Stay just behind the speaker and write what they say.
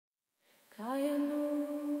Kayanu,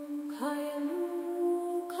 Kayanu,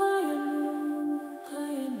 Kayanu,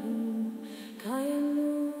 Kayanu, Kayanu,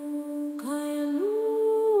 Kayanu,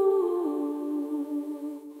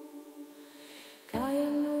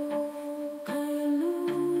 Kayanu, Kayanu,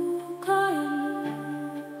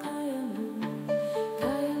 Kayanu,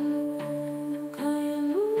 Kayanu,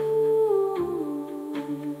 Kayanu,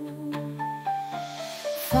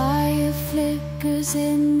 Fire flickers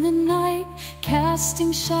in the night,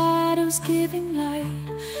 casting shadows, giving light.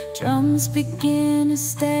 Drums begin a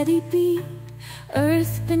steady beat.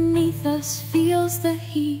 Earth beneath us feels the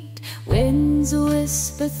heat. Winds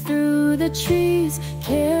whisper through the trees,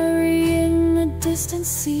 carrying the distant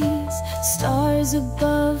seas. Stars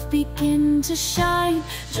above begin to shine,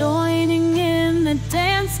 joining in the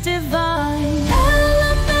dance divine.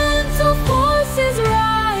 Elemental forces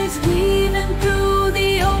rise, weaving through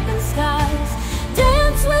the open skies.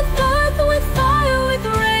 Dance with earth, with fire, with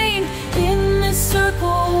rain. In this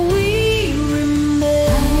circle we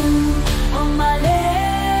remain. Oh my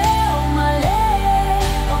lay, oh my lay,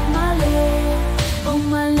 oh my lay, oh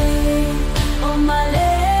my lay, oh my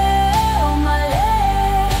lay, oh my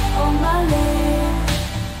lay, oh my lay.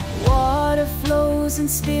 Water flows and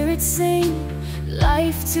spirits sing,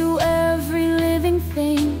 life to every living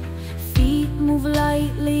thing. Feet move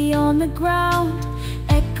lightly on the ground,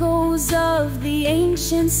 echoes of the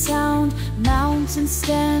ancient sound. Mountains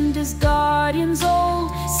stand as guardians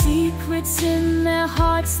old, secrets in their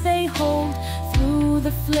hearts they hold. Through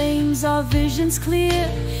the flames our visions clear,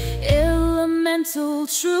 elemental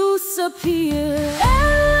truths appear.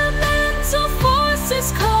 Elemental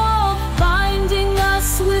forces call, binding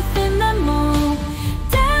us within them all.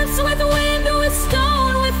 Dance with wind, with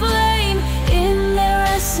stone, with flame. In their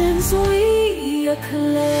essence we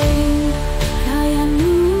acclaim.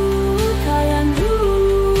 Kayanu, Kayanu,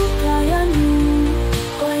 Kayanu,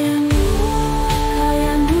 Kayanu,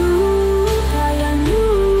 Kayanu, Kayanu,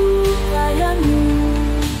 Kayanu.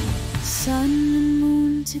 Sun and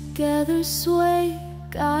moon together sway,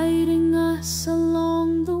 guiding us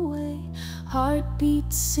along the way.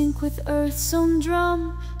 Heartbeats sync with earth's own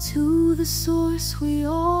drum, to the source we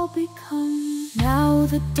all become. Now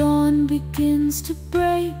the dawn begins to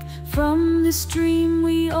break, from this dream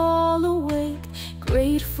we all awake.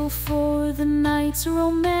 Grateful for the night's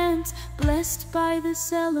romance, blessed by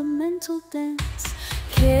this elemental dance.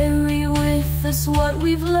 Carry with us what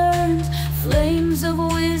we've learned, flames of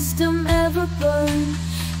wisdom ever burn.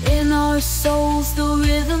 In our souls the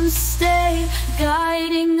rhythms stay,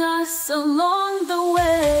 guiding us along the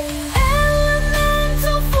way.